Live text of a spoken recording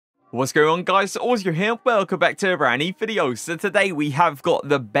What's going on, guys? Auzio here. Welcome back to a brand new video. So today we have got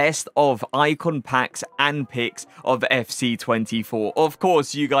the best of icon packs and picks of FC24. Of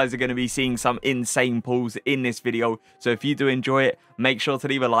course, you guys are going to be seeing some insane pulls in this video. So if you do enjoy it, make sure to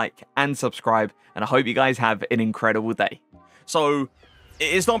leave a like and subscribe. And I hope you guys have an incredible day. So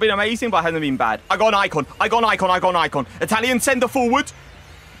it's not been amazing, but it hasn't been bad. I got an icon. Italian centre forward.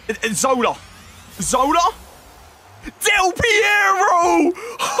 Zola. Del Piero!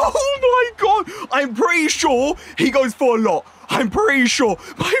 Oh my god! I'm pretty sure he goes for a lot. I'm pretty sure.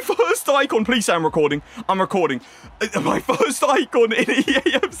 My first icon, please say I'm recording. I'm recording. My first icon in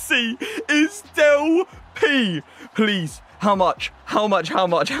EAFC is Del P. Please, how much? How much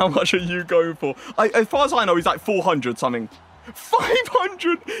are you going for? As far as I know, he's like 400 something.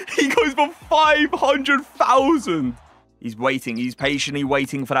 500? He goes for 500,000. He's waiting. He's patiently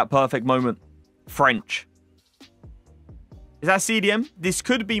waiting for that perfect moment. French. Is that CDM? This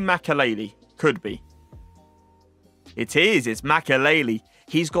could be Makelele. Could be. It is. It's Makelele.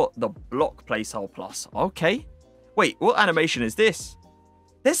 He's got the block playstyle plus. Okay. Wait, what animation is this?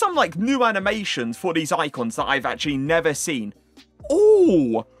 There's some like new animations for these icons that I've actually never seen.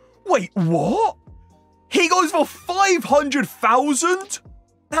 Oh, wait, what? He goes for 500,000?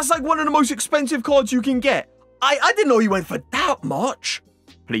 That's like one of the most expensive cards you can get. I didn't know he went for that much.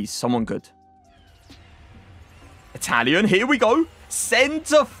 Please, someone good. Italian, here we go.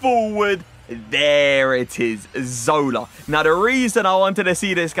 Centre forward. There it is. Zola. Now, the reason I wanted to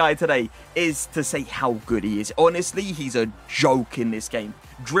see this guy today is to say how good he is. Honestly, he's a joke in this game.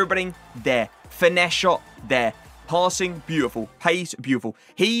 Dribbling, there. Finesse shot, there. Passing, beautiful. Pace, beautiful.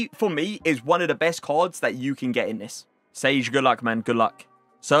 He, for me, is one of the best cards that you can get in this. Sage, good luck, man. Good luck.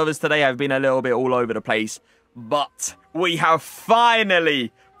 Servers today have been a little bit all over the place. But we have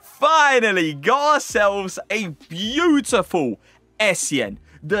finally got ourselves a beautiful SCN.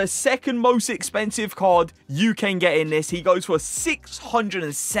 The second most expensive card you can get in this. He goes for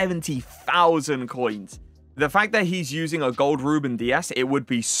 670,000 coins. The fact that he's using a gold Ruben Diaz, it would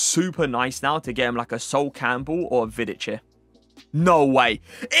be super nice now to get him like a Sol Campbell or a Vidic here. No way.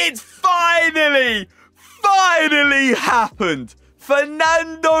 It's finally happened.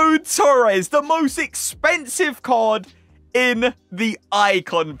 Fernando Torres, the most expensive card in the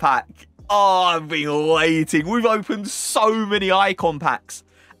icon pack. Oh, I've been waiting. We've opened so many icon packs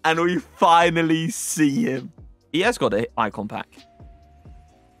and we finally see him. He has got an icon pack.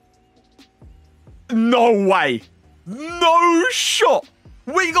 No way. No shot.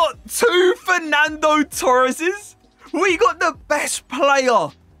 We got two Fernando Torreses. We got the best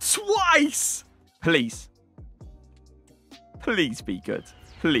player twice. Please. Please be good.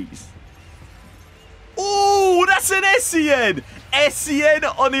 Please. Oh, that's an SCN. SCN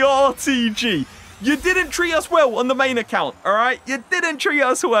on the RTG. You didn't treat us well on the main account, all right? You didn't treat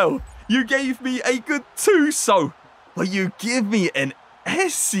us well. You gave me a good 2-so, but you give me an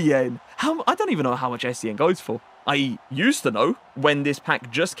SCN. I don't even know how much SCN goes for. I used to know when this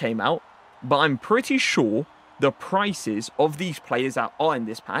pack just came out, but I'm pretty sure the prices of these players that are in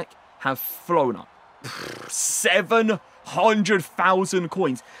this pack have flown up. 700,000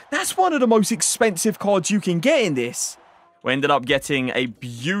 coins. That's one of the most expensive cards you can get in this. We ended up getting a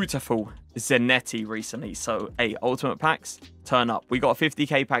beautiful Zanetti recently. So, hey, ultimate packs, turn up. We got a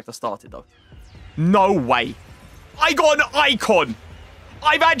 50k pack that started, though. No way. I got an icon.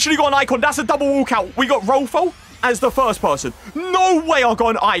 I've actually got an icon. That's a double walkout. We got Rolfo as the first person. No way I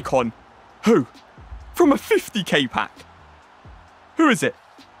got an icon. Who? From a 50k pack. Who is it?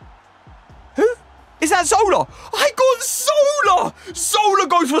 Who? Is that Zola? I got Zola! Zola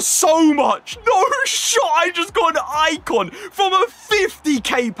goes for so much. No shot. I just got an icon from a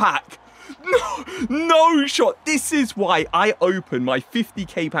 50k pack. No shot. This is why I open my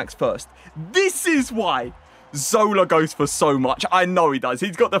 50k packs first. This is why Zola goes for so much. I know he does.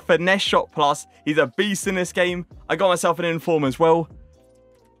 He's got the finesse shot plus. He's a beast in this game. I got myself an inform as well.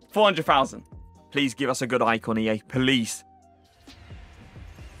 400,000. Please give us a good icon, EA. Please.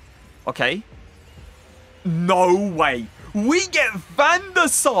 Okay. No way. We get Van der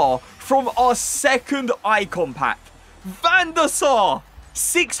Sar from our second icon pack. Van der Sar.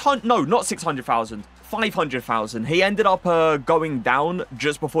 600. No, not 600,000. 500,000. He ended up going down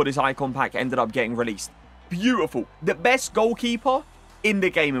just before this icon pack ended up getting released. Beautiful. The best goalkeeper in the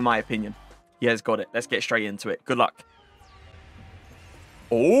game, in my opinion. He has got it. Let's get straight into it. Good luck.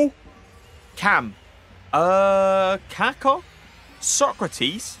 Oh. Cam. Kaka?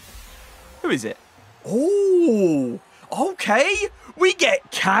 Socrates? Who is it? Oh, okay. We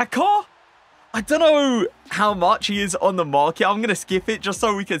get Kaka. I don't know how much he is on the market. I'm going to skip it just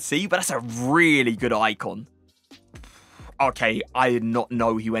so we can see, but that's a really good icon. Okay, I did not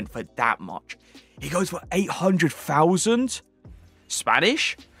know he went for that much. He goes for 800,000?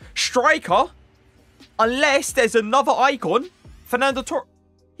 Spanish? Striker? Unless there's another icon. Fernando Torres.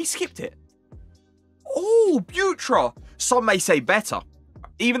 He skipped it. Oh, Butra. Some may say better.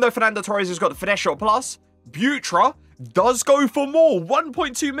 Even though Fernando Torres has got the finesse shot plus, Butra does go for more.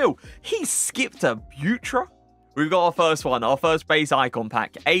 1.2 mil. He skipped a Butra. We've got our first one, our first base icon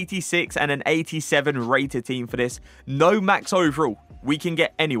pack. 86 and an 87 rated team for this. No max overall. We can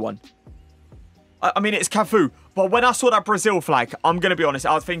get anyone. I mean, it's Cafu. But when I saw that Brazil flag, I'm going to be honest,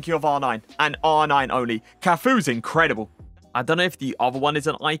 I was thinking of R9. And R9 only. Cafu's incredible. I don't know if the other one is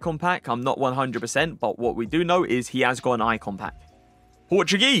an icon pack. I'm not 100%. But what we do know is he has got an icon pack.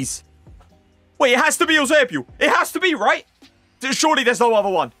 Portuguese. Wait, it has to be Eusebio. It has to be, right? Surely there's no other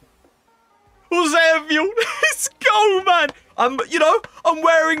one. Eusebio. Let's go, man. I'm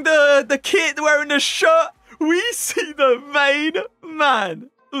wearing the kit, wearing the shirt. We see the main man.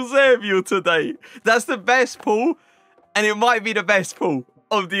 Eusebio today. That's the best pull. And it might be the best pull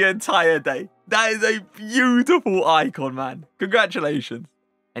of the entire day. That is a beautiful icon, man. Congratulations.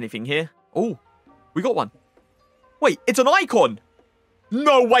 Anything here? Oh, we got one. Wait, it's an icon.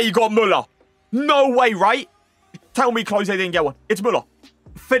 No way you got Mohr. No way, right? Tell me Close didn't get one. It's Mohr.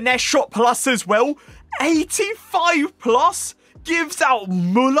 Finesse shot plus as well. 85 plus gives out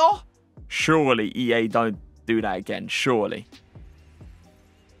Mohr. Surely EA don't do that again. Surely.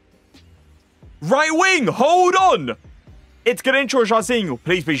 Right wing. Hold on. It's Garincha or Jairzinho.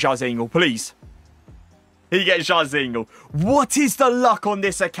 Please be Jairzinho. Please. He gets Jairzinho. What is the luck on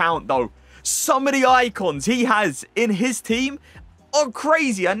this account, though? Some of the icons he has in his team are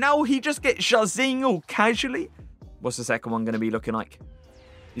crazy. And now he just gets Jairzinho casually. What's the second one going to be looking like?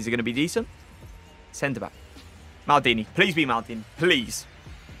 Is it going to be decent? Centre back. Maldini. Please be Maldini. Please.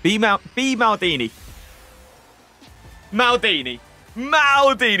 Be Maldini. Maldini.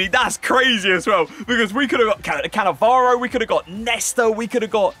 Maldini. That's crazy as well. Because we could have got Cannavaro. We could have got Nesta. We could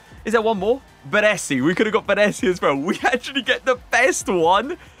have got... Is there one more? Beressi. We could have got Beressi as well. We actually get the best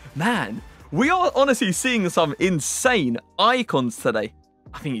one. Man, we are honestly seeing some insane icons today.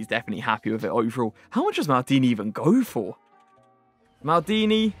 I think he's definitely happy with it overall. How much does Maldini even go for?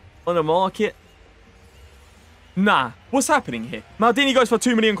 Maldini on the market? Nah, what's happening here? Maldini goes for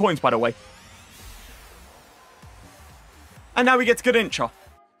 2 million coins, by the way. And now we get to Garincha.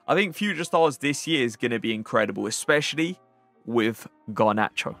 I think Future Stars this year is going to be incredible, especially with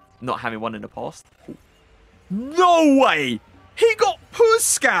Garnacho not having one in the past. Ooh. No way! He got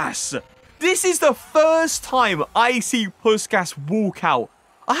Puskas! This is the first time I see Puskas walk out.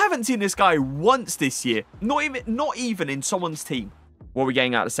 I haven't seen this guy once this year. Not even in someone's team. What are we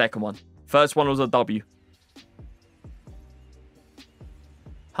getting out of the second one? First one was a W.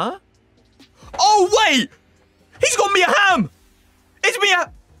 Huh? Oh, wait! He's got Mia Hamm! It's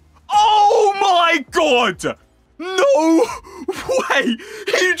Mia... Oh, my God! No way!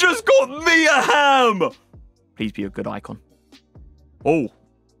 He just got Mia Hamm! Please be a good icon. Oh.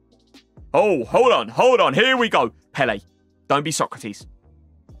 Oh, hold on. Here we go. Pele. Don't be Socrates.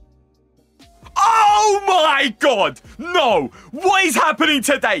 Oh my God! No! What is happening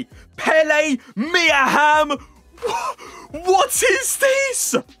today? Pele, Mia Hamm. What is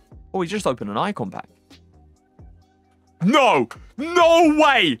this? Oh, he's just opened an icon pack. No! No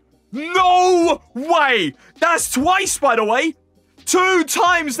way! No way! That's twice, by the way. 2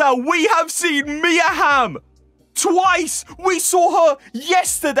 times now we have seen Mia Hamm. Twice! We saw her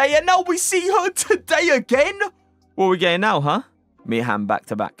yesterday and now we see her today again? What are we getting now, huh? Mia Hamm back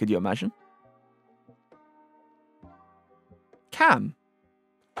to back. Could you imagine? Cam.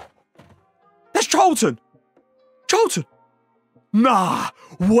 That's Charlton. Charlton. Nah.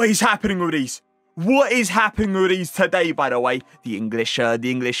 What is happening with these? What is happening with these today, by the way? The English shirt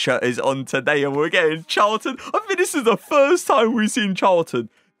is on today and we're getting Charlton. I think this is the first time we've seen Charlton.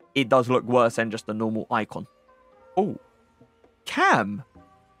 It does look worse than just a normal icon. Oh. Cam.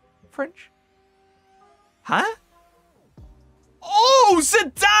 French. Huh? Oh,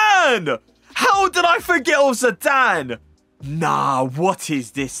 Zidane! How did I forget of Zidane? Nah, what is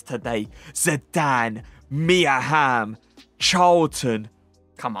this today? Zidane, Mia Hamm, Charlton.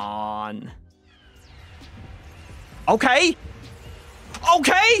 Come on. Okay.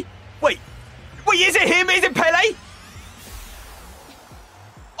 Okay. Wait, is it him? Is it Pele?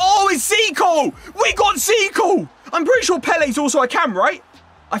 Oh, it's Zico. We got Zico. I'm pretty sure Pele's also a Cam, right?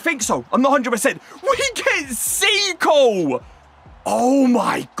 I think so. I'm not 100%. We get Zico. Oh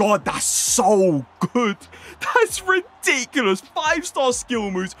my God, that's so good. That's ridiculous. 5-star skill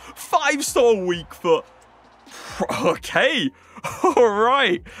moves, 5-star weak foot. Okay. All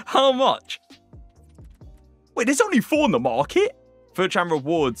right. How much? Wait, there's only 4 in the market? FUTGG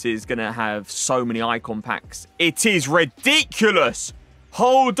Rewards is going to have so many icon packs. It is ridiculous.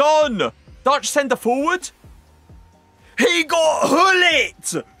 Hold on. Dutch centre forward? He got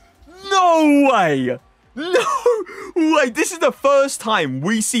Hullet. No way. No way. This is the first time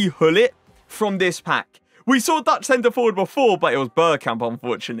we see Hullet from this pack. We saw Dutch centre forward before, but it was Bergkamp,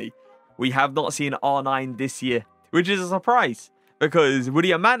 unfortunately. We have not seen R9 this year, which is a surprise. Because with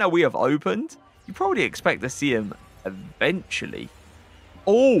the amount that we have opened, you probably expect to see him eventually.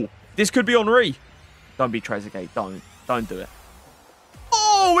 Oh, this could be Henry. Don't be Trezeguet. Don't do it.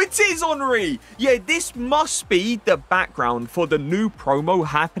 Oh, it is Henry. Yeah, this must be the background for the new promo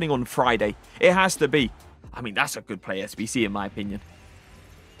happening on Friday. It has to be. I mean, that's a good play SBC in my opinion.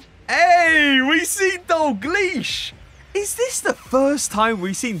 Hey, we see Dalglish. Is this the first time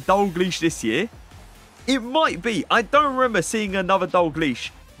we've seen Dalglish this year? It might be. I don't remember seeing another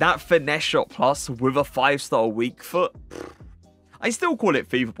Dalglish. That finesse shot plus with a 5-star weak foot. I still call it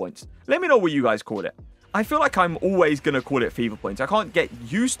fever points. Let me know what you guys call it. I feel like I'm always going to call it fever points. I can't get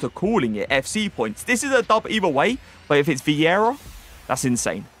used to calling it FC points. This is a dub either way, but if it's Vieira, that's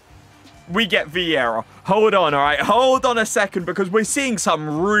insane. We get Vieira. Hold on, all right? Hold on a second, because we're seeing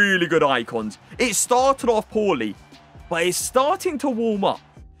some really good icons. It started off poorly, but it's starting to warm up.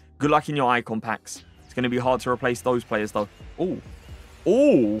 Good luck in your icon packs. It's going to be hard to replace those players, though. Oh.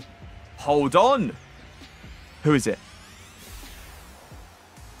 Oh. Hold on. Who is it?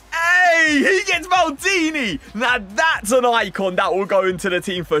 Hey, he gets Maldini. Now, that's an icon that will go into the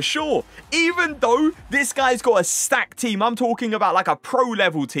team for sure. Even though this guy's got a stacked team, I'm talking about like a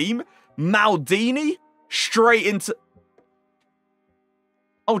pro-level team. Maldini straight into...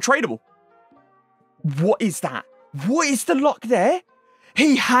 Oh, tradable. What is that? What is the luck there?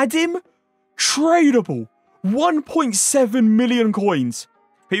 He had him tradable. 1.7 million coins.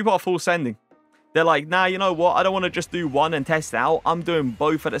 People are full sending. They're like, nah, you know what? I don't want to just do one and test out. I'm doing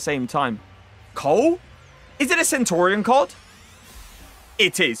both at the same time. Cole? Is it a Centurion card?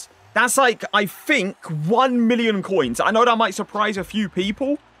 It is. That's like, I think, 1 million coins. I know that might surprise a few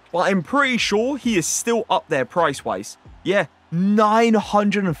people, but I'm pretty sure he is still up there price-wise. Yeah,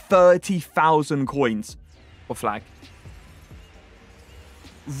 930,000 coins for flag.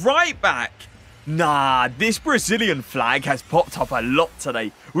 Right back. Nah, this Brazilian flag has popped up a lot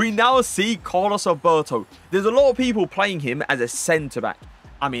today. We now see Carlos Alberto. There's a lot of people playing him as a centre-back.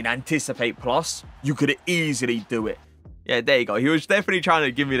 I mean, anticipate plus, you could easily do it. Yeah, there you go. He was definitely trying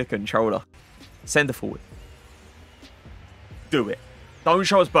to give me the controller. Centre forward. Do it. Don't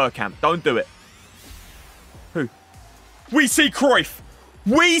show us Bergkamp. Don't do it. Who? We see Cruyff.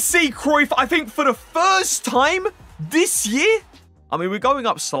 We see Cruyff, I think, for the first time this year. I mean, we're going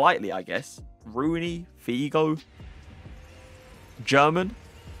up slightly, I guess. Rooney, Figo, German,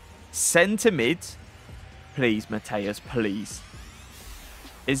 centre mid. Please, Mateus, please.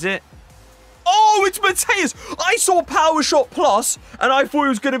 Is it? Oh, it's Mateus. I saw Power Shot Plus, and I thought it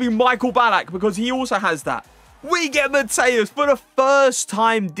was going to be Michael Ballack because he also has that. We get Mateus for the first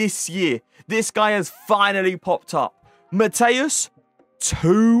time this year. This guy has finally popped up. Mateus,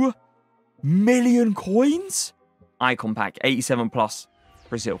 2 million coins? Icon pack, 87 plus,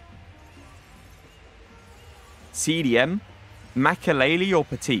 Brazil. CDM, Makaleli or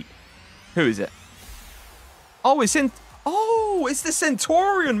Petit? Who is it? Oh, it's the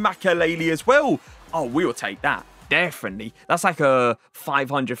Centurion Makaleli as well. Oh, we will take that. Definitely. That's like a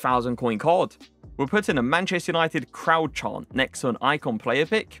 500,000 coin card. We're putting a Manchester United crowd chant next to an icon player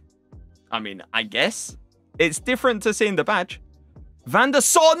pick. I mean, I guess. It's different to seeing the badge. Van der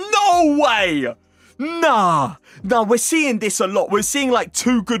Sar, no way! Nah, we're seeing this a lot. We're seeing like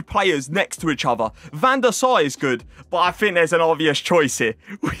 2 good players next to each other. Van der Sar is good, but I think there's an obvious choice here.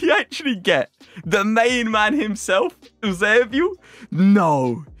 We actually get the main man himself, Eusebio.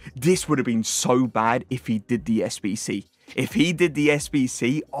 No, this would have been so bad if he did the SBC. If he did the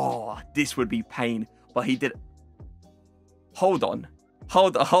SBC, oh, this would be pain. But he did... Hold on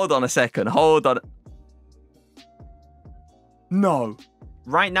a second. Hold on. No.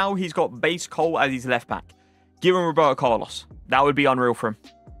 Right now, he's got base Cole as his left back. Give him Roberto Carlos. That would be unreal for him.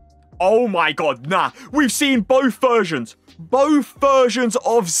 Oh my god, nah. We've seen both versions. Both versions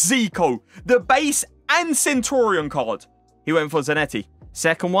of Zico. The base and Centurion card. He went for Zanetti.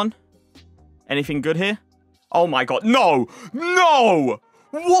 Second one. Anything good here? Oh my god, no! No!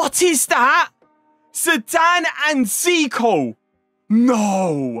 What is that? Zidane and Zico.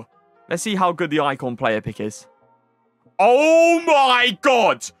 No! Let's see how good the icon player pick is. Oh my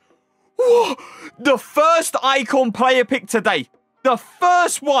god! The first icon player pick today. The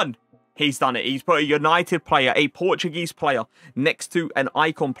first one. He's done it. He's put a United player, a Portuguese player, next to an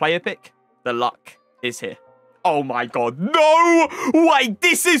icon player pick. The luck is here. Oh my God. No way.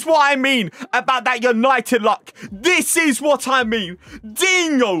 This is what I mean about that United luck. This is what I mean.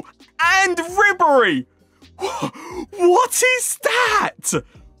 Dino and Ribery. What is that?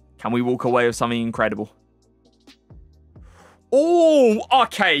 Can we walk away with something incredible? Oh,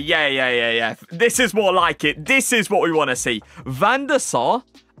 okay. Yeah. This is more like it. This is what we want to see. Van der Sar,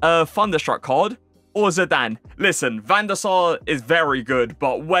 Thunderstruck card, or Zidane. Listen, Van der Sar is very good,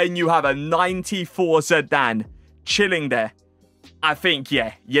 but when you have a 94 Zidane chilling there, I think,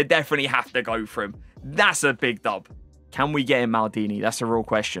 yeah, you definitely have to go for him. That's a big dub. Can we get him Maldini? That's a real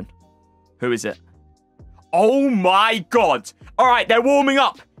question. Who is it? Oh my God. All right, they're warming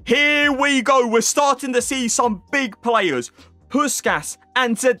up. Here we go. We're starting to see some big players. Puskas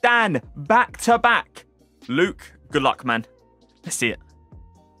and Zidane back to back. Luke, good luck, man. Let's see it.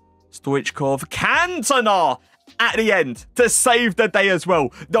 Stoichkov, Cantona at the end to save the day as well.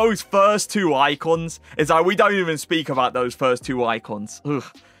 Those first two icons, it's like we don't even speak about those first two icons. Ugh.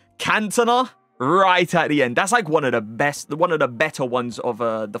 Cantona right at the end. That's like one of the better ones of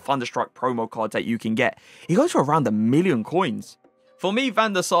the Thunderstruck promo cards that you can get. He goes for around 1 million coins. For me,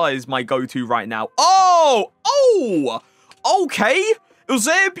 Van der Sar is my go-to right now. Oh, okay.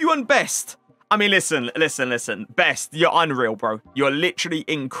 Eusebio and Best. I mean, listen. Best, you're unreal, bro. You're literally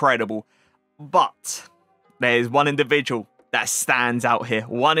incredible. But there's one individual that stands out here.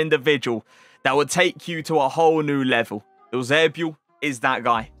 One individual that will take you to a whole new level. Eusebio is that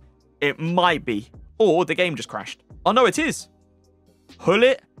guy. It might be. Or the game just crashed. Oh, no, it is.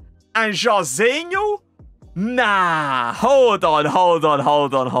 Hullet and Jorginho? Nah. Hold on.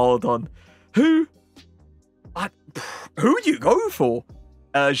 Who do you go for?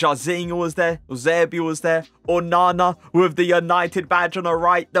 Jorginho was there. Eusebio was there. Onana with the United badge on the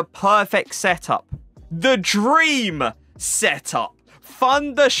right. The perfect setup. The dream setup.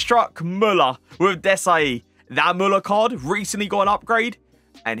 Thunderstruck Muller with Desai. That Muller card recently got an upgrade.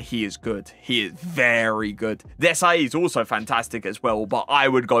 And he is good. He is very good. Desai is also fantastic as well. But I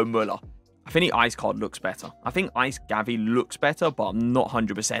would go Muller. I think the Ice card looks better. I think Ice Gavi looks better. But I'm not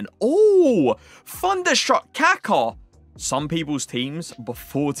 100%. Oh! Thunderstruck Kaká. Some people's teams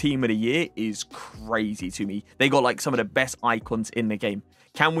before Team of the Year is crazy to me. They got like some of the best icons in the game.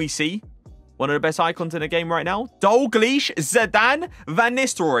 Can we see one of the best icons in the game right now? Dalglish, Zidane, Van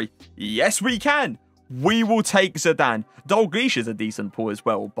Nistelrooy. Yes, we can. We will take Zidane. Dalglish is a decent pull as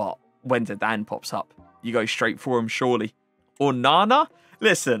well, but when Zidane pops up, you go straight for him, surely. Onana?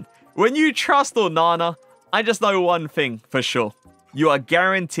 Listen, when you trust Onana, I just know one thing for sure. You are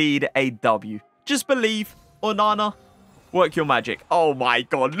guaranteed a W. Just believe, Onana. Work your magic. Oh my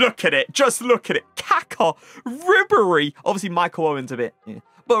God, look at it. Just look at it. Kaká, Ribery. Obviously, Michael Owen's a bit. Yeah.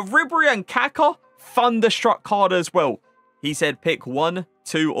 But Ribery and Kaká, Thunderstruck card as well. He said pick 1,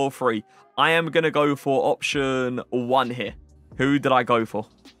 2, or 3. I am going to go for option 1 here. Who did I go for?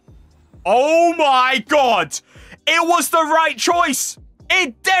 Oh my God. It was the right choice.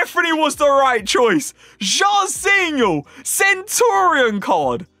 It definitely was the right choice. Jorginho, Centurion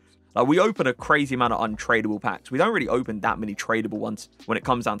card. Like, we open a crazy amount of untradeable packs. We don't really open that many tradable ones when it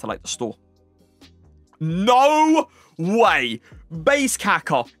comes down to, like, the store. No way. Base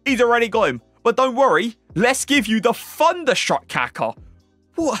Kaká. He's already got him. But don't worry. Let's give you the Thunderstruck Kaká.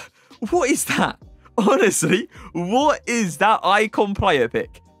 What is that? Honestly, what is that icon player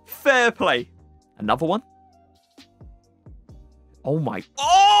pick? Fair play. Another one. Oh my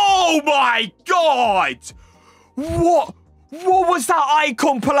God. What was that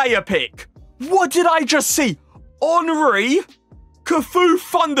icon player pick? What did I just see? Henry, Cafu,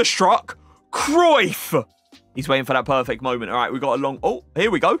 Thunderstruck, Cruyff. He's waiting for that perfect moment. All right, we got a long... Oh,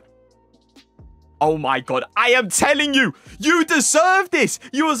 here we go. Oh my God. I am telling you, you deserve this.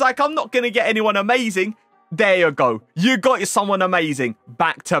 You was like, I'm not going to get anyone amazing. There you go. You got someone amazing.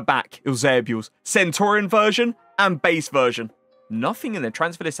 Back to back. Eusebio's Centurion version and base version. Nothing in the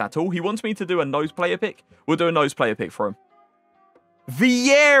transfer list at all. He wants me to do a nose player pick. We'll do a nose player pick for him.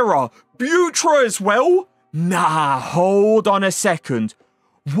 Vieira, Butra as well? Nah, hold on a second.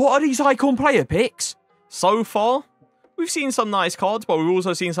 What are these icon player picks? So far, we've seen some nice cards, but we've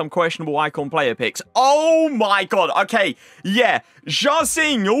also seen some questionable icon player picks. Oh my God. Okay, yeah.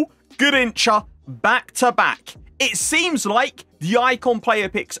 Jorginho, Grincha, back to back. It seems like the icon player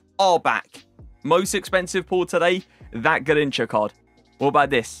picks are back. Most expensive pull today, that Grincha card. What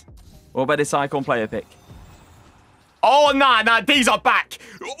about this? What about this icon player pick? Oh, nah, these are back.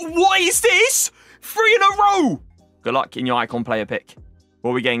 What is this? 3 in a row. Good luck in your icon player pick.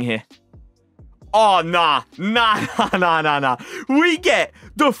 What are we getting here? Oh, nah. We get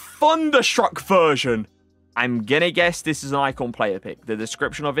the Thunderstruck version. I'm gonna guess this is an icon player pick. The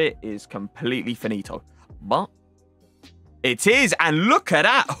description of it is completely finito. But it is. And look at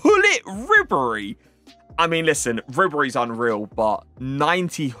that. Hullet Ribery. I mean, listen, Ribery's unreal, but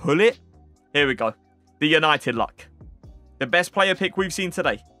 90 Hullet? Here we go. The United luck. The best player pick we've seen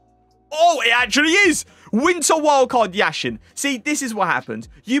today. Oh, it actually is. Winter Wildcard Yashin. See, this is what happens.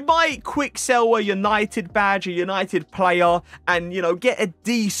 You might quick sell a United badge, a United player, and, you know, get a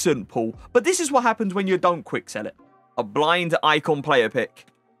decent pull. But this is what happens when you don't quick sell it. A blind icon player pick.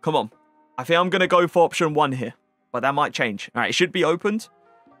 Come on. I think I'm going to go for option 1 here. But that might change. All right, it should be opened.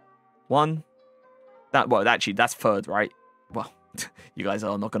 1. Well, actually, that's 3rd, right? Well, you guys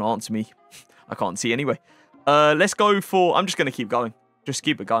are not going to answer me. I can't see anyway. Let's go for... I'm just going to keep going. Just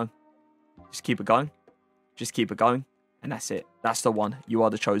keep it going. Just keep it going. Just keep it going. And that's it. That's the one. You are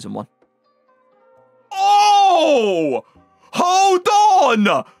the chosen one. Oh! Hold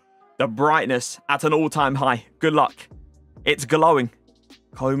on! The brightness at an all-time high. Good luck. It's glowing.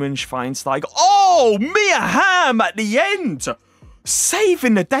 Coman, Schweinsteiger. Oh! Mia Hamm at the end!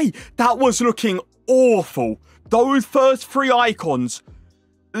 Saving the day. That was looking awful. Those first 3 icons.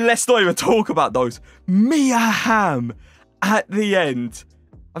 Let's not even talk about those. Mia Hamm at the end.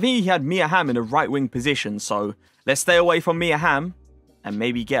 I think he had Mia Hamm in a right-wing position, so let's stay away from Mia Hamm and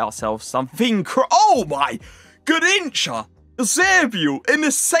maybe get ourselves something. Oh my! Good incher! Zerbule in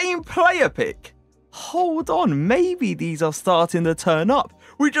the same player pick. Hold on, maybe these are starting to turn up.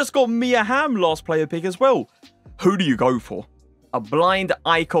 We just got Mia Hamm last player pick as well. Who do you go for? A blind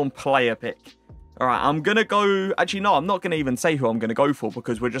icon player pick. All right, I'm going to go... Actually, no, I'm not going to even say who I'm going to go for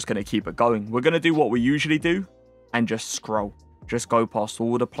because we're just going to keep it going. We're going to do what we usually do and just scroll. Just go past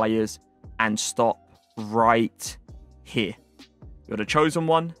all the players and stop right here. You're the chosen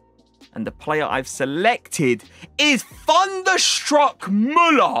one. And the player I've selected is Thunderstruck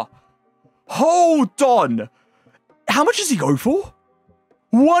Mohr. Hold on. How much does he go for?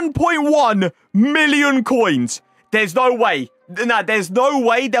 1.1 million coins. There's no way. Nah, there's no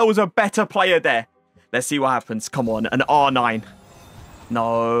way there was a better player there. Let's see what happens. Come on, an R9. No.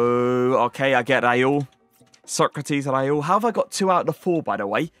 Okay, I get Raul. Socrates and Raul. How have I got 2 out of the 4, by the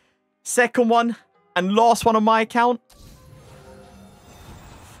way? Second one and last one on my account.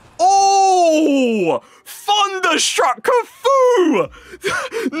 Oh! Thunderstruck Cafu!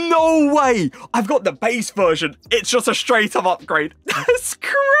 No way! I've got the base version. It's just a straight up upgrade. That's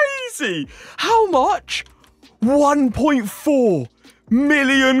crazy! How much? 1.4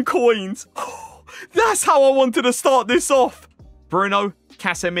 million coins. Oh, that's how I wanted to start this off. Bruno,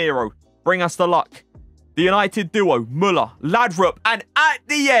 Casemiro. Bring us the luck. The United duo, Muller, Ladrup, and at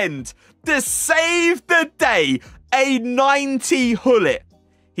the end, to save the day, a 90 Hullet.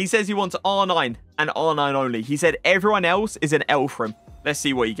 He says he wants R9 and R9 only. He said everyone else is an L for him. Let's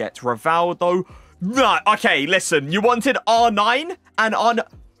see what he gets. Rivaldo. No, okay, listen. You wanted R9 and R9.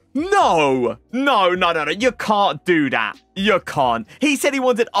 No. You can't do that. You can't. He said he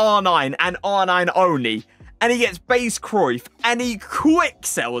wanted R9 and R9 only. And he gets base Cruyff and he quick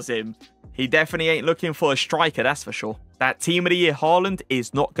sells him. He definitely ain't looking for a striker, that's for sure. That Team of the Year Haaland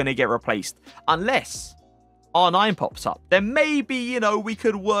is not going to get replaced. Unless R9 pops up. Then maybe, you know, we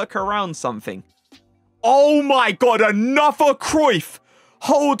could work around something. Oh my God, another Cruyff.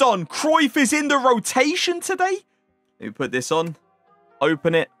 Hold on, Cruyff is in the rotation today? Let me put this on.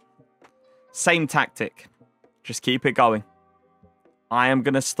 Open it. Same tactic. Just keep it going. I am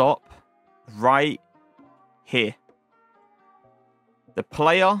going to stop right here. The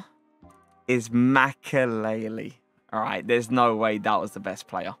player is Makelele. All right, there's no way that was the best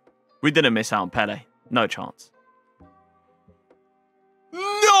player. We didn't miss out on Pele. No chance.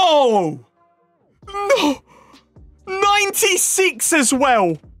 No! 96 as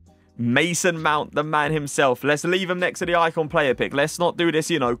well. Mason Mount, the man himself. Let's leave him next to the icon player pick. Let's not do this,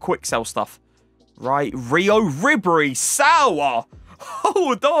 you know, quick sell stuff. Right, Rio Ribery, Sour.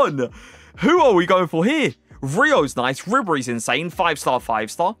 Hold on. Who are we going for here? Rio's nice. Ribery's insane. 5-star,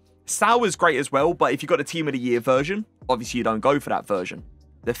 5-star. Sauer's great as well, but if you've got a Team of the Year version, obviously you don't go for that version.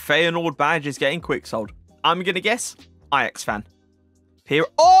 The Feyenoord badge is getting quick sold. I'm going to guess Ajax fan. Here.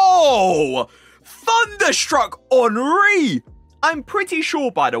 Oh! Thunderstruck Henry! I'm pretty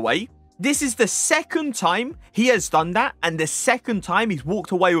sure, by the way, this is the second time he has done that and the second time he's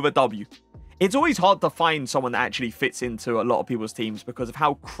walked away with a W. It's always hard to find someone that actually fits into a lot of people's teams because of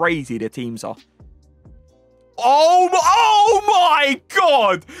how crazy the teams are. Oh my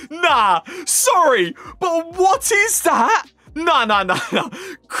God! Nah, sorry, but what is that? Nah.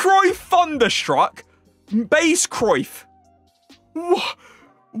 Cruyff Thunderstruck, base Cruyff.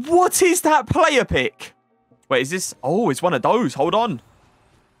 What is that player pick? Wait, is this? Oh, it's one of those. Hold on.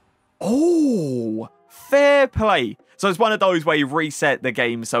 Oh, Fair play. So it's one of those where you reset the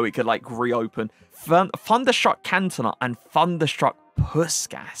game so it could, like, reopen. Thunderstruck Cantona and Thunderstruck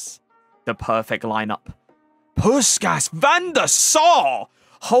Puskas. The perfect lineup. Puskas, Van der Sar.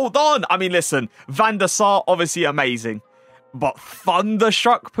 Hold on. I mean, listen, Van der Sar, obviously amazing. But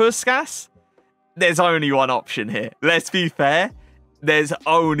Thunderstruck Puskas? There's only one option here. Let's be fair. There's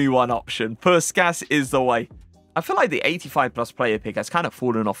only one option. Puskas is the way. I feel like the 85 plus player pick has kind of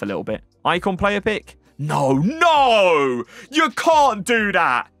fallen off a little bit. Icon player pick? No, no! You can't do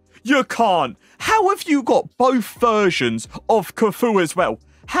that! You can't. How have you got both versions of Cafu as well?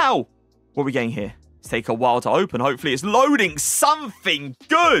 How? What are we getting here? It's taking a while to open. Hopefully it's loading something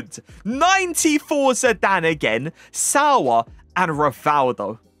good. 94 Zidane again. Sauer and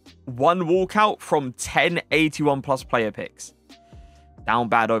Rivaldo. One walkout from 10 81 plus player picks. Down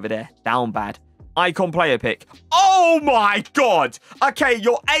bad over there. Down bad. Icon player pick. Oh my god. Okay,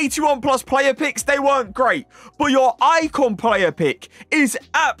 your 81 plus player picks, they weren't great. But your icon player pick is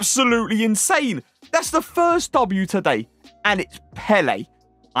absolutely insane. That's the first W today. And it's Pele.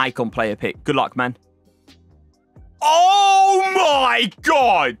 Icon player pick. Good luck, man. Oh my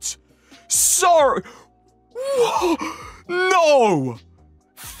god. Sorry. No.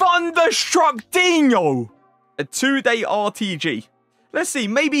 Thunderstruck Dino. A 2-day RTG. Let's see.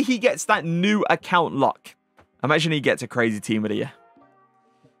 Maybe he gets that new account luck. Imagine he gets a crazy team of the year.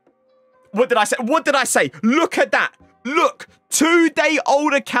 What did I say? What did I say? Look at that. Look. 2-day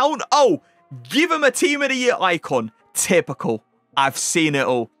old account. Oh, give him a team of the year icon. Typical. I've seen it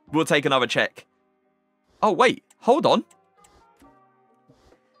all. We'll take another check. Oh, wait. Hold on.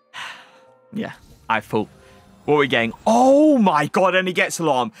 Yeah, I thought. What are we getting? Oh my god, and he gets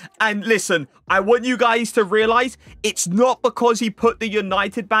alarm. And listen, I want you guys to realize it's not because he put the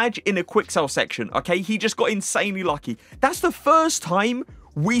United badge in a quick sell section, okay? He just got insanely lucky. That's the first time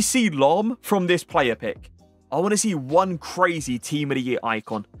we see Lom from this player pick. I want to see one crazy team of the year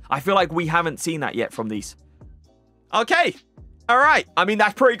icon. I feel like we haven't seen that yet from these. Okay. All right. I mean,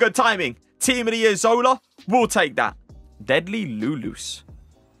 that's pretty good timing. Team of the year Zola. We'll take that. Deadly Lulus.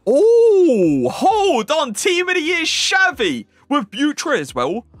 Oh, hold on. Team of the year Xavi with Butra as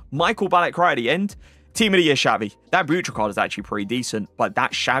well. Michael Ballack right at the end. Team of the year Xavi. That Butra card is actually pretty decent, but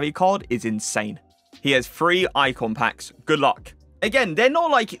that Xavi card is insane. He has 3 icon packs. Good luck. Again, they're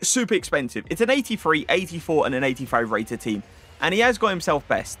not like super expensive. It's an 83, 84, and an 85 rated team. And he has got himself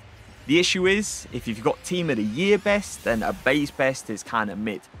best. The issue is, if you've got team of the year best, then a base best is kind of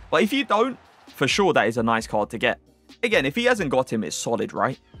mid. But if you don't, for sure that is a nice card to get. Again, if he hasn't got him, it's solid,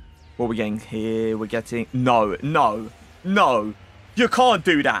 right? What are we getting here? We're getting... No, no, no. You can't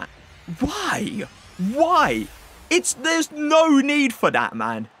do that. Why? Why? There's no need for that,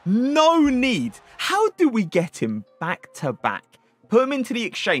 man. No need. How do we get him back to back? Put him into the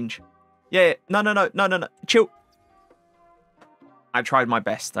exchange. Yeah, no. Chill. I tried my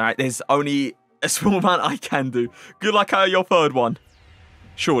best, all right? There's only a small amount I can do. Good luck at your third one.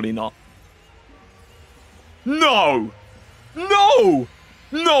 Surely not. No! No!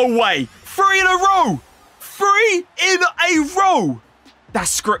 No way! 3 in a row! 3 in a row!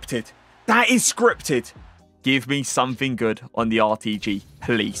 That's scripted. That is scripted. Give me something good on the RTG,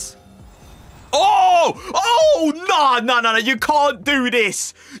 please. Oh! Oh! No. You can't do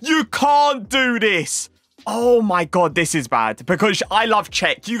this. You can't do this. Oh my god, this is bad. Because I love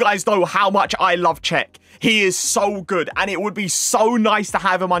Czech. You guys know how much I love Czech. He is so good. And it would be so nice to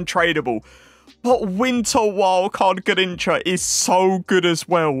have him untradeable. But Winter Wildcard Garincha is so good as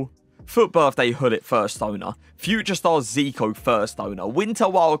well. Foot Birthday Hoodit first owner. Future Star Zico first owner. Winter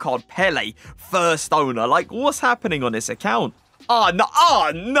Wildcard Pele first owner. Like, what's happening on this account?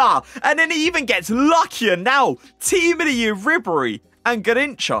 Nah. And then he even gets luckier now. Team of the Year Ribery and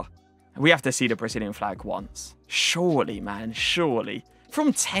Garincha. We have to see the Brazilian flag once. Surely, man. Surely.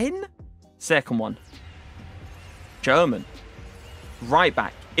 From 10? Second one. German. Right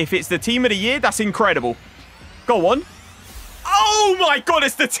back. If it's the team of the year, that's incredible. Go on. Oh my god,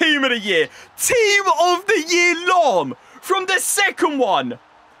 it's the team of the year. Team of the year Lom. From the second one.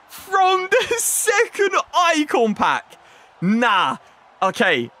 From the second icon pack. Nah.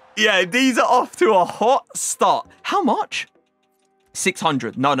 Okay. Yeah, these are off to a hot start. How much?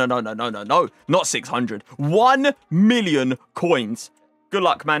 600. No. Not 600. 1 million coins. Good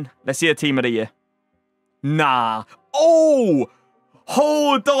luck, man. Let's see a team of the year. Nah. Oh!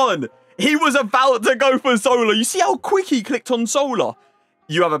 Hold on. He was about to go for Zola. You see how quick he clicked on Zola?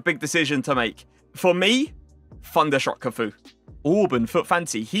 You have a big decision to make. For me, Thunderstruck Cafu. Auburn, Foot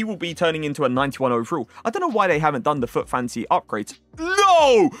Fancy. He will be turning into a 91 overall. I don't know why they haven't done the Foot Fancy upgrades.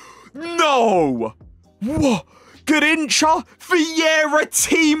 No! Whoa! Garincha, Vieira,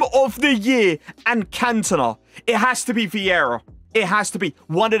 Team of the Year, and Cantona. It has to be Vieira. It has to be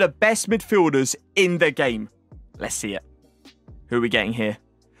one of the best midfielders in the game. Let's see it. Who are we getting here?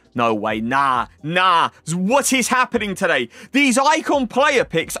 No way. Nah. What is happening today? These icon player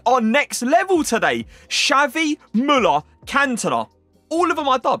picks are next level today. Xavi, Mohr, Cantona. All of them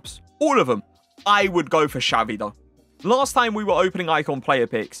are dubs. All of them. I would go for Xavi, though. Last time we were opening icon player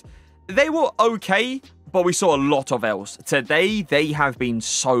picks, they were okay, but we saw a lot of L's. Today, they have been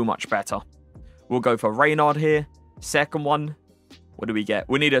so much better. We'll go for Reynard here. Second one. What do we get?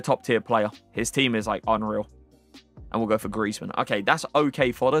 We need a top tier player. His team is like unreal. And we'll go for Griezmann. Okay, that's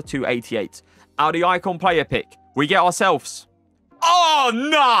okay fodder. 288. Out the icon player pick, we get ourselves. Oh,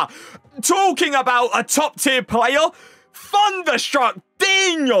 nah. Talking about a top tier player. Thunderstruck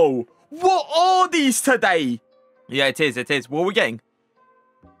Dino. What are these today? Yeah, it is. What are we getting?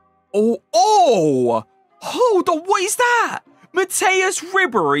 Oh. Hold on. What is that? Mateus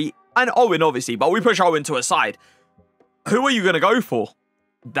Ribery and Owen, obviously. But we push Owen to a side. Who are you going to go for?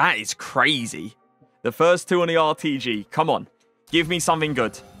 That is crazy. The first two on the RTG. Come on. Give me something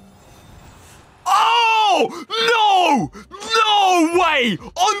good. Oh! No way!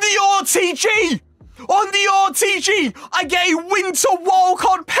 On the RTG! On the RTG! I get a winter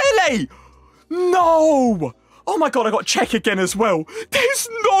wildcard Pele! No! Oh my god, I got check again as well. There's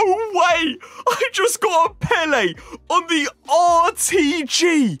no way! I just got a Pele on the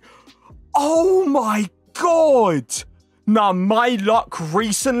RTG! Oh my god! Now, my luck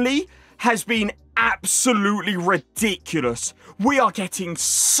recently has been absolutely ridiculous. We are getting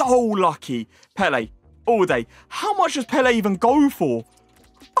so lucky. Pele, all day. How much does Pele even go for?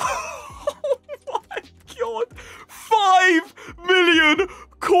 Oh my god. 5 million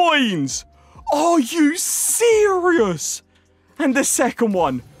coins. Are you serious? And the second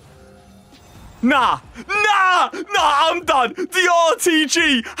one. Nah, I'm done. The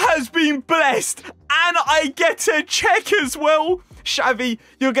RTG has been blessed. And I get a check as well. Xavi,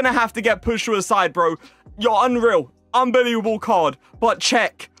 you're going to have to get pushed to a side, bro. You're unreal. Unbelievable card. But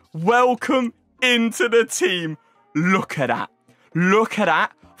check. Welcome into the team. Look at that. Look at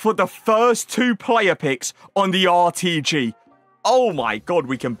that for the first two player picks on the RTG. Oh my god,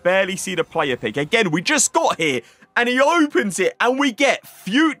 we can barely see the player pick. Again, we just got here and he opens it and we get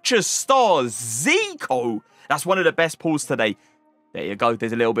Future Stars Zico. That's one of the best pulls today. There you go.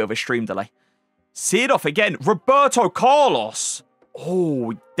 There's a little bit of a stream delay. See it off again. Roberto Carlos.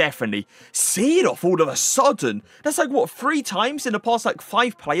 Oh, definitely. See it off all of a sudden. That's like, what, 3 times in the past, like,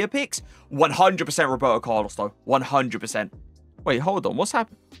 5 player picks? 100% Roberto Carlos, though. 100%. Wait, hold on. What's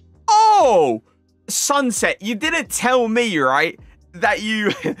happened? Oh! Sunset, you didn't tell me, right, that you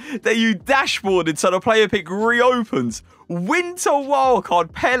dashboarded so the player pick reopens. Winter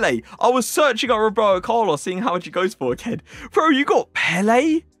wildcard Pele. I was searching on Roberto Carlos, seeing how much he goes for again. Bro, you got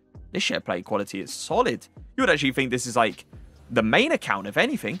Pele? This share play quality is solid. You would actually think this is like the main account, if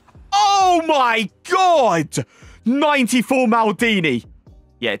anything. Oh my god! 94 Maldini.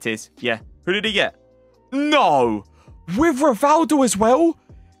 Yeah, it is. Yeah. Who did he get? No. With Rivaldo as well?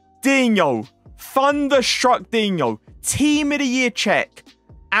 Dino. Thunderstruck Dino. Team of the Year check.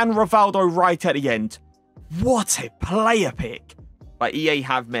 And Rivaldo right at the end. What a player pick. Like, EA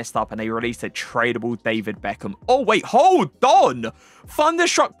have messed up and they released a tradable David Beckham. Oh, wait, hold on.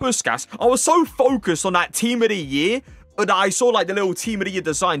 Thunderstruck Puskas. I was so focused on that Team of the Year that I saw, like, the little Team of the Year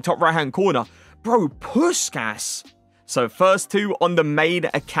design top right-hand corner. Bro, Puskas. So, first two on the main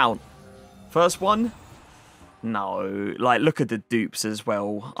account. First one. No. Like, look at the dupes as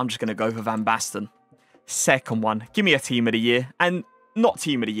well. I'm just going to go for Van Basten. Second one. Give me a Team of the Year. And not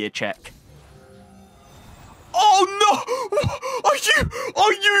Team of the Year check. Oh no!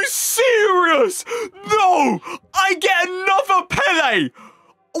 Are you serious? No! I get another Pele!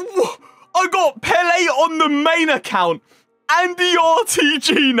 I got Pele on the main account and the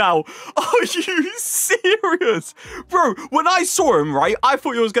RTG now. Are you serious? Bro, when I saw him, right, I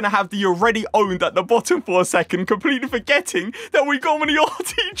thought he was going to have the already owned at the bottom for a second, completely forgetting that we got him on the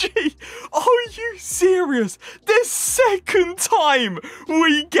RTG. Are you serious? The second time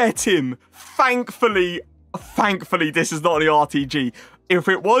we get him. Thankfully, this is not the RTG. If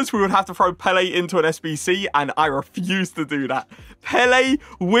it was, we would have to throw Pele into an SBC, and I refuse to do that. Pele,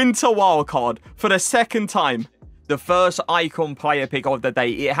 Winter Wildcard, for the second time. The first icon player pick of the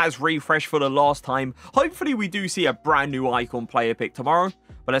day. It has refreshed for the last time. Hopefully, we do see a brand new icon player pick tomorrow.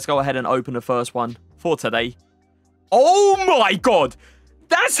 But let's go ahead and open the first one for today. Oh my god!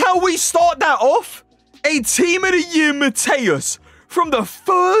 That's how we start that off? A Team of the Year Mateus from the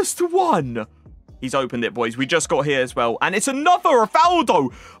first one. He's opened it, boys. We just got here as well. And it's another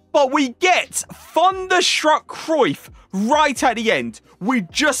Rivaldo. But we get Thunderstruck Cruyff right at the end. We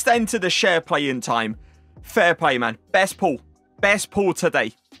just entered the share play-in time. Fair play, man. Best pull. Best pull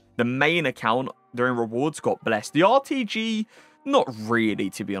today. The main account during rewards got blessed. The RTG, not really,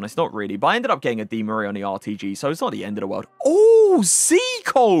 to be honest. Not really. But I ended up getting a Di Maria on the RTG, so it's not the end of the world. Oh,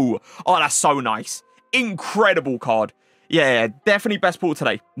 Zico. Oh, that's so nice. Incredible card. Yeah, definitely best pull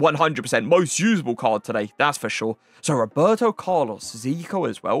today. 100%. Most usable card today. That's for sure. So Roberto Carlos, Zico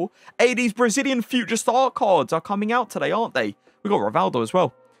as well. Hey, these Brazilian future star cards are coming out today, aren't they? We got Rivaldo as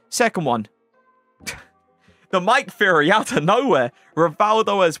well. Second one. The Mike Fury out of nowhere.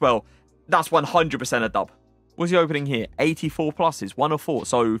 Rivaldo as well. That's 100% a dub. What's the opening here? 84 pluses. 1 of 4.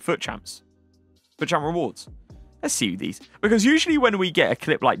 So FUT champs. FUT champ rewards. Let's see these. Because usually when we get a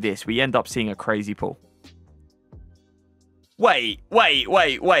clip like this, we end up seeing a crazy pull. Wait.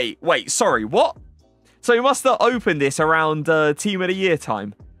 Sorry, what? So you must have opened this around Team of the Year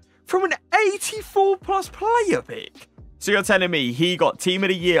time. From an 84 plus player pick. So you're telling me he got Team of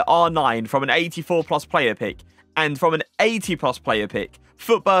the Year R9 from an 84 plus player pick. And from an 80 plus player pick.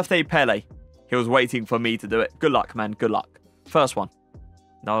 FUT Birthday Pele. He was waiting for me to do it. Good luck, man. Good luck. First one.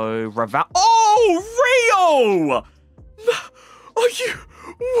 No, Raval. Oh, Rio! Are you...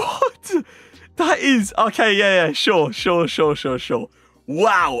 What? That is... Okay, yeah. Sure.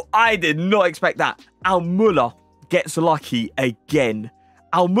 Wow, I did not expect that. Al-Muller gets lucky again.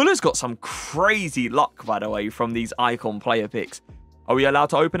 Al-Muller's got some crazy luck, by the way, from these icon player picks. Are we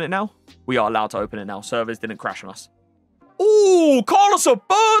allowed to open it now? We are allowed to open it now. Servers didn't crash on us. Oh, Carlos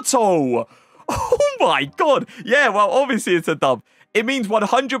Alberto! Oh my god. Yeah, well, obviously it's a dub. It means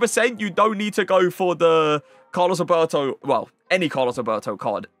 100% you don't need to go for the Carlos Alberto, well, any Carlos Alberto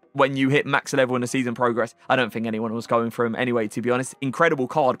card when you hit max level in the season progress. I don't think anyone was going for him anyway, to be honest. Incredible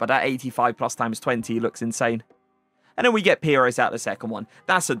card, but that 85 plus times 20 looks insane. And then we get Pires out the second one.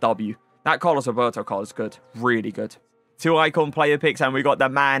 That's a W. That Carlos Alberto card is good. Really good. 2 icon player picks, and we got the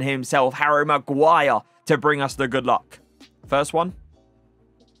man himself, Harry Maguire, to bring us the good luck. First one.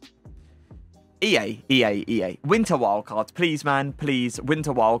 EA. Winter wildcards, please, man, please.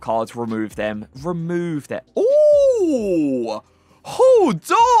 Winter wildcards, remove them. Remove them. Ooh!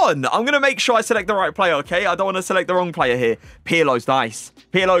 Hold on! I'm going to make sure I select the right player, okay? I don't want to select the wrong player here. Pirlo's nice.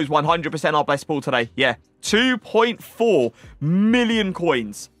 Pirlo's 100% our best pull today. Yeah. 2.4 million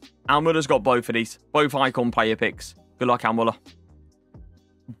coins. Almuller's got both of these. Both icon player picks. Good luck, Almuller.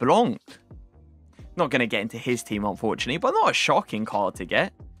 Blanc. Not going to get into his team, unfortunately, but not a shocking card to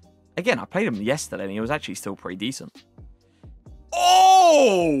get. Again, I played him yesterday, and he was actually still pretty decent.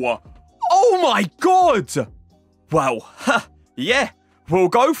 Oh! Oh, my God! Well, yeah, we'll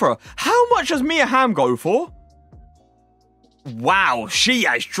go for her. How much does Mia Hamm go for? Wow, she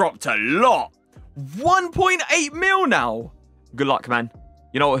has dropped a lot. 1.8 mil now. Good luck, man.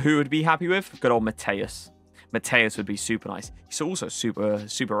 You know who would be happy with? Good old Mateus. Mateus would be super nice. He's also super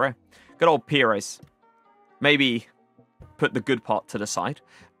rare. Good old Pires. Maybe put the good part to the side.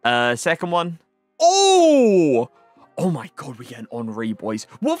 Second one. Oh my god, we get an Henri, boys.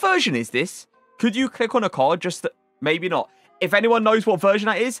 What version is this? Could you click on a card? Just maybe not. If anyone knows what version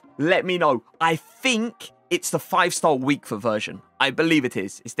that is, let me know. I think it's the 5-star week for version. I believe it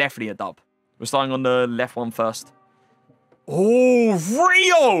is. It's definitely a dub. We're starting on the left one first. Oh,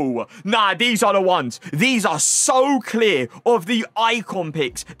 Rio! Nah, these are the ones. These are so clear of the icon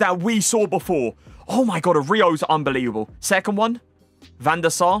picks that we saw before. Oh my god, Rio's unbelievable. Second one. Van der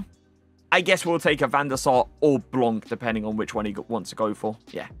Sar. I guess we'll take a Van der Sar or Blanc, depending on which one he wants to go for.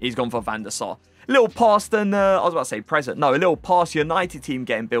 Yeah, he's gone for Van der Sar. A little past than, I was about to say present. No, a little past United team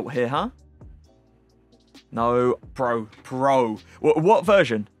getting built here, huh? No, pro. What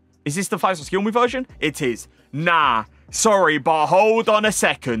version? Is this the 5-star skill move version? It is. Nah, sorry, but hold on a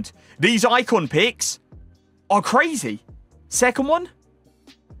second. These icon picks are crazy. Second one?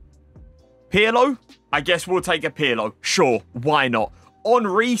 Pirlo? I guess we'll take a Pirlo. Sure, why not?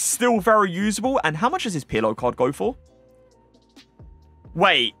 Henri, still very usable. And how much does this Pirlo card go for?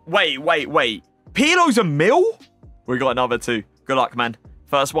 Wait. Pirlo's a mil? We got another 2. Good luck, man.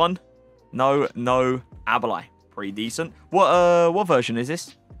 First one. No. Abalai. Pretty decent. What version is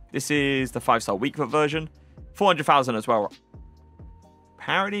this? This is the 5-star week version. 400,000 as well.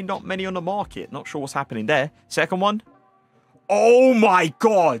 Apparently not many on the market. Not sure what's happening there. Second one. Oh my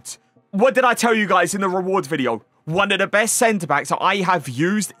god. What did I tell you guys in the rewards video? One of the best centre-backs that I have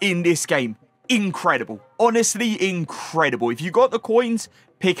used in this game. Incredible. Honestly, incredible. If you got the coins,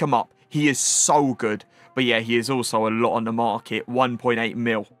 pick him up. He is so good. But yeah, he is also a lot on the market. 1.8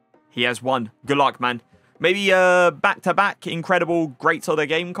 mil. He has one. Good luck, man. Maybe back-to-back incredible greats of the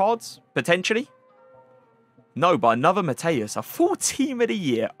game cards, potentially. No, but another Mateus. A full Team of the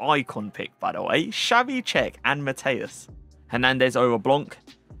Year icon pick, by the way. Xavi, Check, and Mateus. Hernandez over Blanc.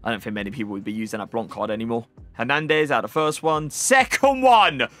 I don't think many people would be using that Blanc card anymore. Hernandez out of the first one. Second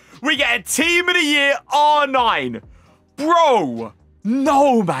one. We get a Team of the Year R9. Bro.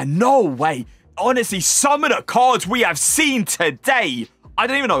 No, man. No way. Honestly, some of the cards we have seen today. I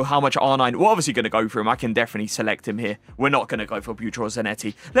don't even know how much R9. We're obviously going to go for him. I can definitely select him here. We're not going to go for Butro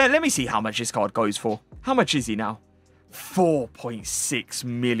Zanetti. Let me see how much this card goes for. How much is he now? 4.6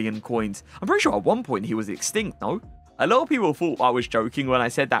 million coins. I'm pretty sure at one point he was extinct, no? A lot of people thought I was joking when I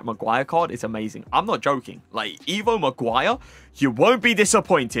said that Maguire card is amazing. I'm not joking. Like, Evo Maguire, you won't be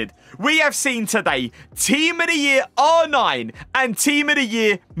disappointed. We have seen today Team of the Year R9 and Team of the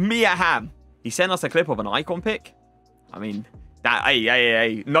Year Mia Hamm. He sent us a clip of an icon pick. I mean, that,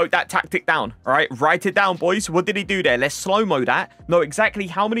 hey, note that tactic down, all right? Write it down, boys. What did he do there? Let's slow-mo that. Know exactly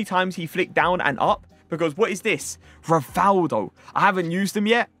how many times he flicked down and up. Because what is this? Rivaldo. I haven't used him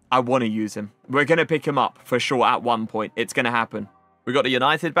yet. I want to use him. We're going to pick him up for sure at one point. It's going to happen. We got the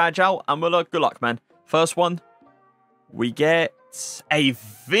United badge out, and we're like, good luck, man. First one, we get a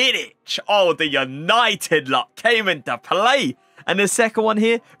Vidic. Oh, the United luck came into play. And the second one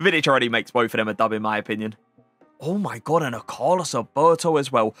here, Vidic already makes both of them a dub, in my opinion. Oh my god, and a Carlos Alberto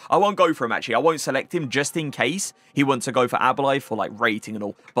as well. I won't go for him, actually. I won't select him just in case he wants to go for Abalai for, like, rating and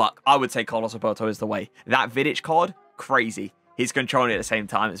all. But I would say Carlos Alberto is the way. That Vidic card, crazy. He's controlling it at the same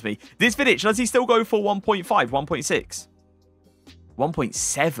time as me. This Vidic, does he still go for 1.5, 1.6?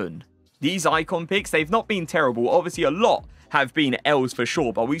 1.7? These icon picks, they've not been terrible. Obviously, a lot have been L's for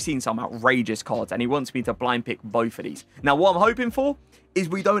sure, but we've seen some outrageous cards, and he wants me to blind pick both of these. Now, what I'm hoping for is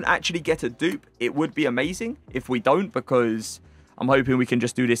we don't actually get a dupe. It would be amazing if we don't, because I'm hoping we can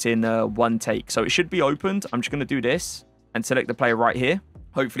just do this in one take. So it should be opened. I'm just going to do this and select the player right here.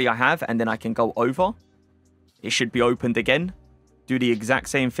 Hopefully I have, and then I can go over. It should be opened again. Do the exact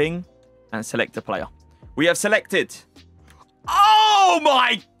same thing and select the player. We have selected. Oh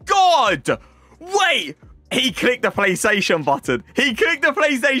my god! Wait! He clicked the PlayStation button. He clicked the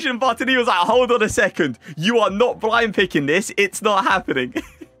PlayStation button. He was like, hold on a second. You are not blind picking this. It's not happening.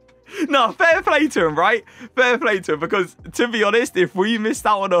 No, fair play to him, right? Fair play to him. Because, to be honest, if we missed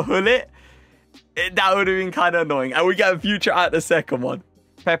out on a Hullet, that would have been kind of annoying. And we get a future at the second one.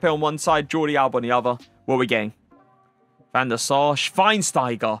 Pepe on one side, Jordi Alba on the other. What are we getting? Van der Sar,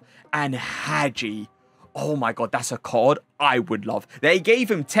 Schweinsteiger, and Hadji. Oh my god, that's a card I would love. They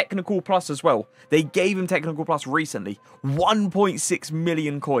gave him Technical Plus as well. They gave him Technical Plus recently. 1.6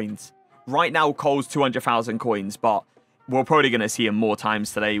 million coins. Right now, Cole's 200,000 coins, but we're probably going to see him more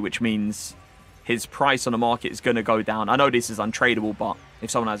times today, which means his price on the market is going to go down. I know this is untradeable, but if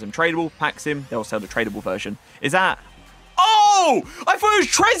someone has him tradable, packs him, they'll sell the tradable version. Is that... Oh! I thought it was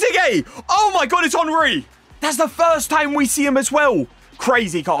Trezeguet! Oh my god, it's Henry! That's the first time we see him as well.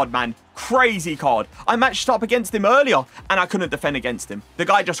 Crazy card, man. Crazy card. I matched up against him earlier, and I couldn't defend against him. The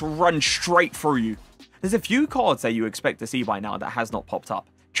guy just runs straight through you. There's a few cards that you expect to see by now that has not popped up.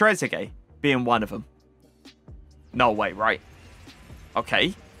 Trezeguet being one of them. No way, right?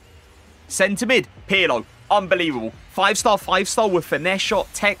 Okay. Centre mid. Pirlo. Unbelievable. 5-star, 5-star with finesse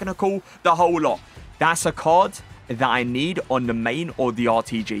shot, technical, the whole lot. That's a card that I need on the main or the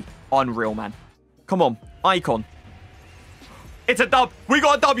RTG. Unreal, man. Come on. Icon. It's a dub. We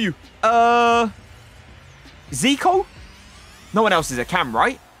got a W. Zico? No one else is a cam,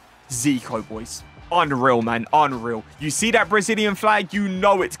 right? Zico, boys. Unreal, man. Unreal. You see that Brazilian flag? You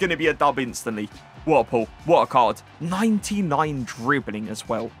know it's going to be a dub instantly. What a pull. What a card. 99 dribbling as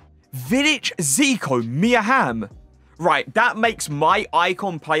well. Vidic, Zico, Mia Hamm. Right, that makes my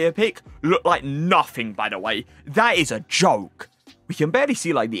icon player pick look like nothing, by the way. That is a joke. We can barely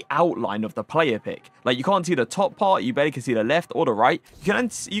see, like, the outline of the player pick. Like, you can't see the top part. You barely can see the left or the right.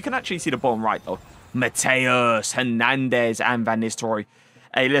 You can actually see the bottom right, though. Mateus, Hernandez, and Van Nistelrooy.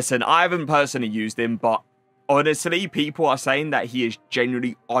 Hey, listen, I haven't personally used him, but honestly, people are saying that he is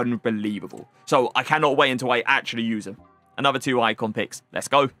genuinely unbelievable. So, I cannot wait until I actually use him. Another 2 icon picks. Let's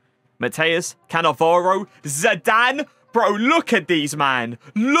go. Mateus, Cannavaro, Zidane. Bro, look at these, man.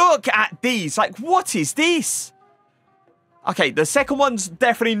 Look at these. Like, what is this? Okay, the second one's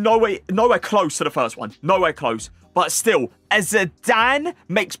definitely nowhere close to the first one. Nowhere close. But still, a Zidane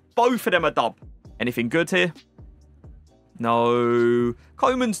makes both of them a dub. Anything good here? No.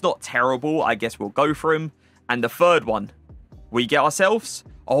 Coman's not terrible. I guess we'll go for him. And the third one, we get ourselves...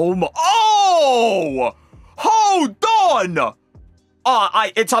 Oh my... Oh! Hold on!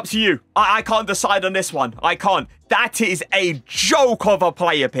 It's up to you. I can't decide on this one. I can't. That is a joke of a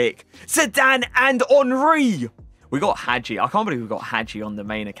player pick. Zidane and Henry. We got Hadji. I can't believe we got Hadji on the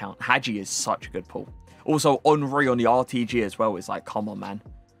main account. Hadji is such a good pull. Also, Henri on the RTG as well is like, come on, man.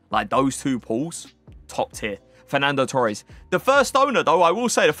 Like, those two pulls, top tier. Fernando Torres. The first owner, though, I will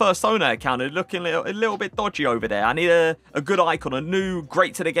say the first owner account is looking a little bit dodgy over there. I need a good icon, a new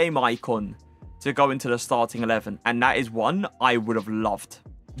great to the game icon to go into the starting 11. And that is one I would have loved.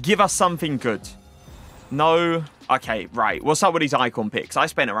 Give us something good. No. Okay, right. What's up with these icon picks? I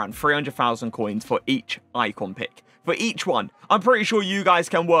spent around 300,000 coins for each icon pick. For each one. I'm pretty sure you guys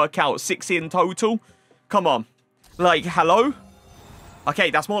can work out 60 in total. Come on. Like, hello?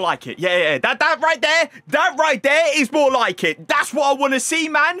 Okay, that's more like it. Yeah. That right there is more like it. That's what I want to see,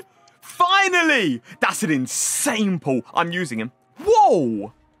 man. Finally. That's an insane pull. I'm using him.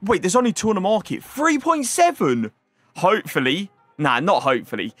 Whoa. Wait, there's only 2 on the market. 3.7. Hopefully. Nah, not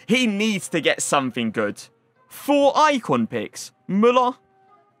hopefully. He needs to get something good. 4 icon picks. Mohr.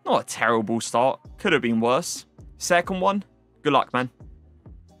 Not a terrible start. Could have been worse. Second one. Good luck, man.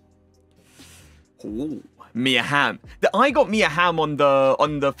 Ooh. Mia Hamm. I got Mia Hamm on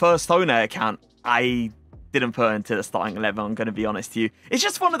the first owner account. I didn't put her into the starting 11, I'm going to be honest to you. It's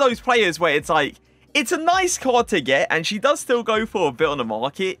just one of those players where it's like, it's a nice card to get, and she does still go for a bit on the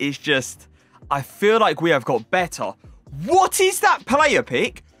market. It's just, I feel like we have got better. What is that player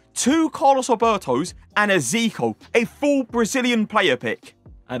pick? 2 Carlos Albertos and a Zico. A full Brazilian player pick.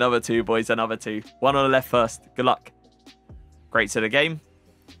 Another 2, boys, another 2. One on the left first. Good luck. Great to the game.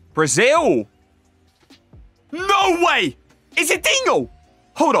 Brazil! No way! Is it Dingle?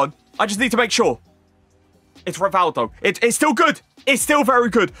 Hold on. I just need to make sure. It's Rivaldo. It's still good. It's still very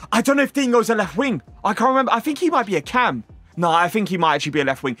good. I don't know if Dingo's a left wing. I can't remember. I think he might be a cam. No, I think he might actually be a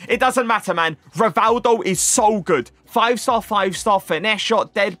left wing. It doesn't matter, man. Rivaldo is so good. 5-star, 5-star, finesse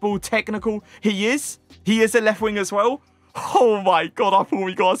shot, dead ball, technical. He is. He is a left wing as well. Oh my god, I thought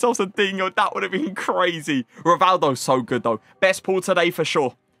we got ourselves a Dingo. That would have been crazy. Rivaldo's so good, though. Best pull today for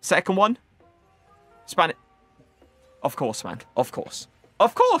sure. Second one. Spanish. Of course, man. Of course.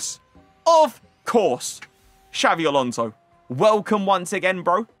 Of course. Of course. Xavi Alonso. Welcome once again,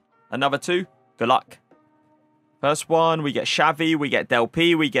 bro. Another 2. Good luck. First one, we get Xavi, we get Del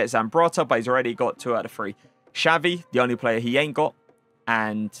P, we get Zambrotta, but he's already got 2 out of 3. Xavi, the only player he ain't got.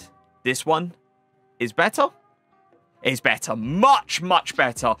 And this one is better. It's better. Much, much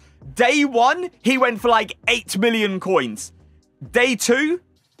better. Day 1, he went for like 8 million coins. Day 2,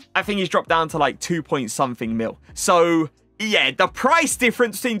 I think he's dropped down to like 2 point something mil. So, yeah, the price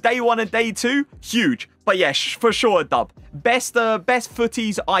difference between day 1 and day 2, huge. But yeah, for sure a dub. Best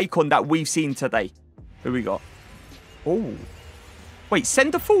footies icon that we've seen today. Who we got? Oh. Wait,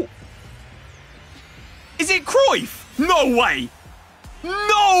 centre full. Is it Cruyff? No way.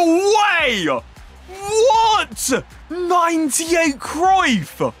 No way. What? 98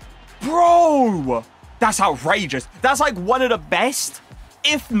 Cruyff. Bro. That's outrageous. That's like one of the best,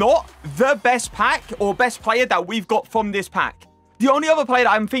 if not the best pack or best player that we've got from this pack. The only other player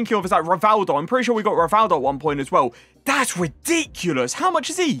that I'm thinking of is like Rivaldo. I'm pretty sure we got Rivaldo at one point as well. That's ridiculous. How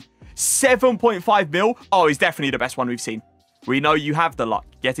much is he? 7.5 mil. Oh, he's definitely the best one we've seen. We know you have the luck.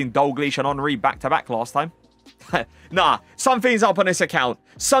 Getting Dalglish and Henri back-to-back last time. Nah, something's up on this account.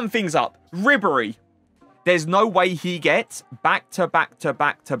 Something's up. Ribery. There's no way he gets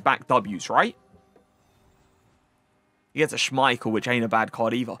back-to-back-to-back-to-back W's, right? He gets a Schmeichel, which ain't a bad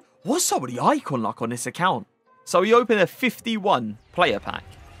card either. What's up with the icon luck on this account? So he opened a 51 player pack.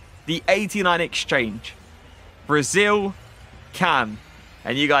 The 89 exchange. Brazil, Cam.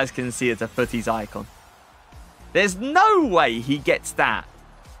 And you guys can see it's a footies icon. There's no way he gets that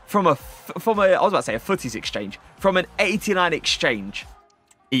from a I was about to say a footies exchange. From an 89 exchange.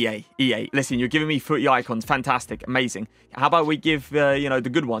 EA. Listen, you're giving me footy icons. Fantastic. Amazing. How about we give, you know, the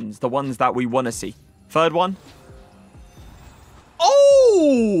good ones. The ones that we want to see. Third one.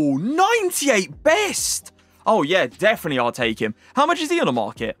 Oh, 98 best. Oh, yeah, definitely I'll take him. How much is he on the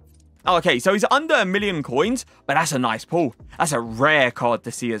market? Oh, okay, so he's under 1 million coins, but that's a nice pull. That's a rare card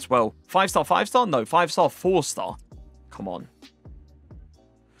to see as well. 5-star, 5-star? No, 5-star, 4-star. Come on.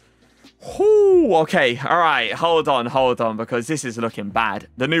 Ooh, okay, all right, hold on, because this is looking bad.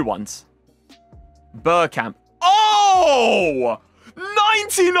 The new ones. Burkamp. Oh!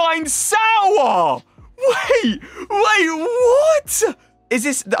 99 sour! Wait, what? Is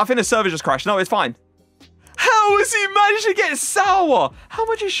this... I think the server just crashed. No, it's fine. How has he managed to get sour? How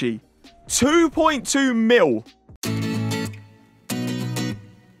much is she? 2.2 mil.